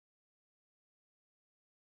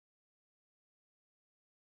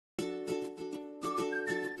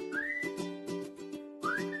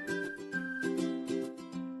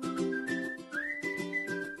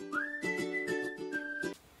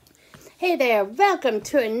Hey there, welcome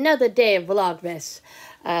to another day of Vlogmas.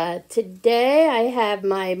 Today I have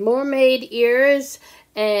my mermaid ears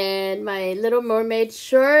and my Little Mermaid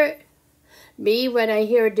shirt. Me when I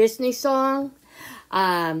hear a Disney song.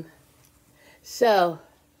 So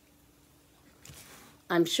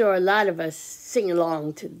I'm sure a lot of us sing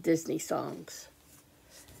along to Disney songs.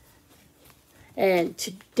 And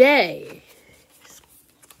today's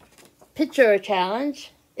picture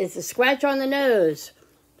challenge is a scratch on the nose.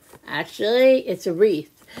 Actually, it's a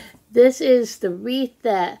wreath. This is the wreath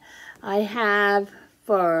that I have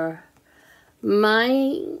for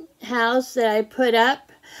my house that I put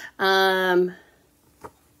up. And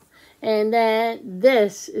then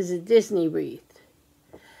this is a Disney wreath.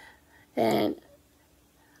 And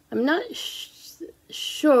I'm not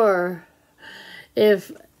sure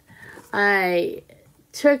if I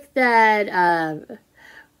took that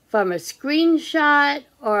from a screenshot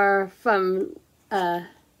or from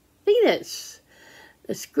I think that's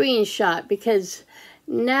a screenshot, because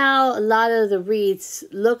now a lot of the wreaths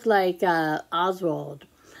look like Oswald,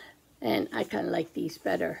 and I kind of like these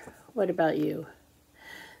better. What about you?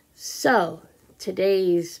 So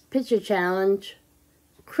today's picture challenge,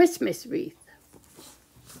 Christmas wreath.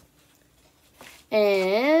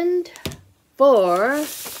 And for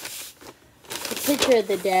the picture of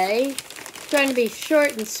the day, trying to be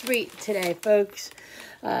short and sweet today, folks.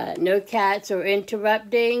 No cats are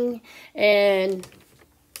interrupting, and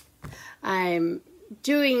I'm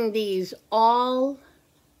doing these all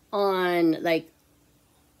on like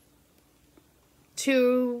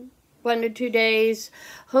 1 or 2 days.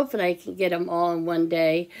 Hopefully I can get them all in one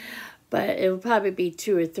day, but it will probably be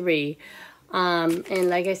 2 or 3. And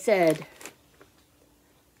like I said,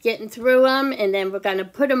 getting through them, and then we're going to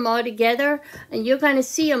put them all together, and you're going to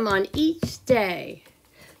see them on each day.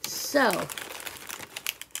 So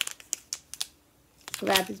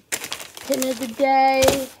grab the pin of the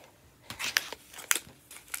day.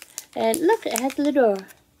 And look, it has a little...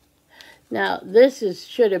 Now, this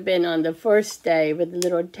should have been on the first day with the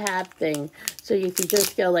little tab thing. So you can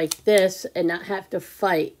just go like this and not have to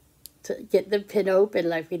fight to get the pin open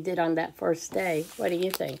like we did on that first day. What do you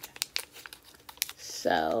think?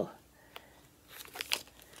 So,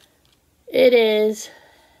 it is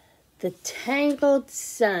the Tangled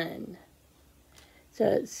Sun. So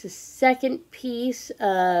it's the second piece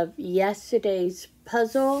of yesterday's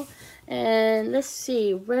puzzle. And let's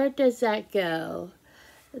see, where does that go?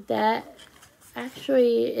 That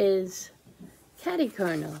actually is catty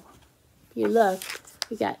kernel. You look,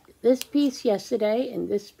 we got this piece yesterday and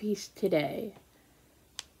this piece today.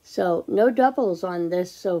 So no doubles on this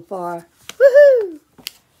so far. Woohoo!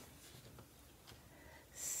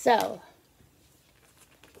 So,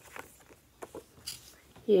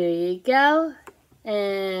 here you go.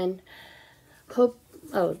 And hope,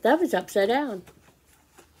 oh, that was upside down.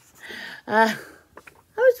 I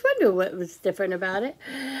was wondering what was different about it.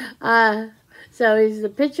 So here's the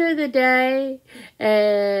picture of the day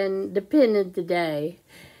and the pin of the day.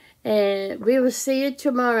 And we will see you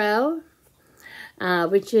tomorrow,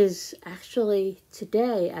 which is actually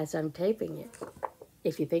today as I'm taping it,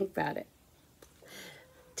 if you think about it.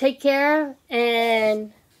 Take care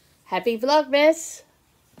and happy Vlogmas.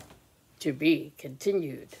 To be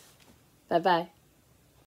continued. Bye-bye.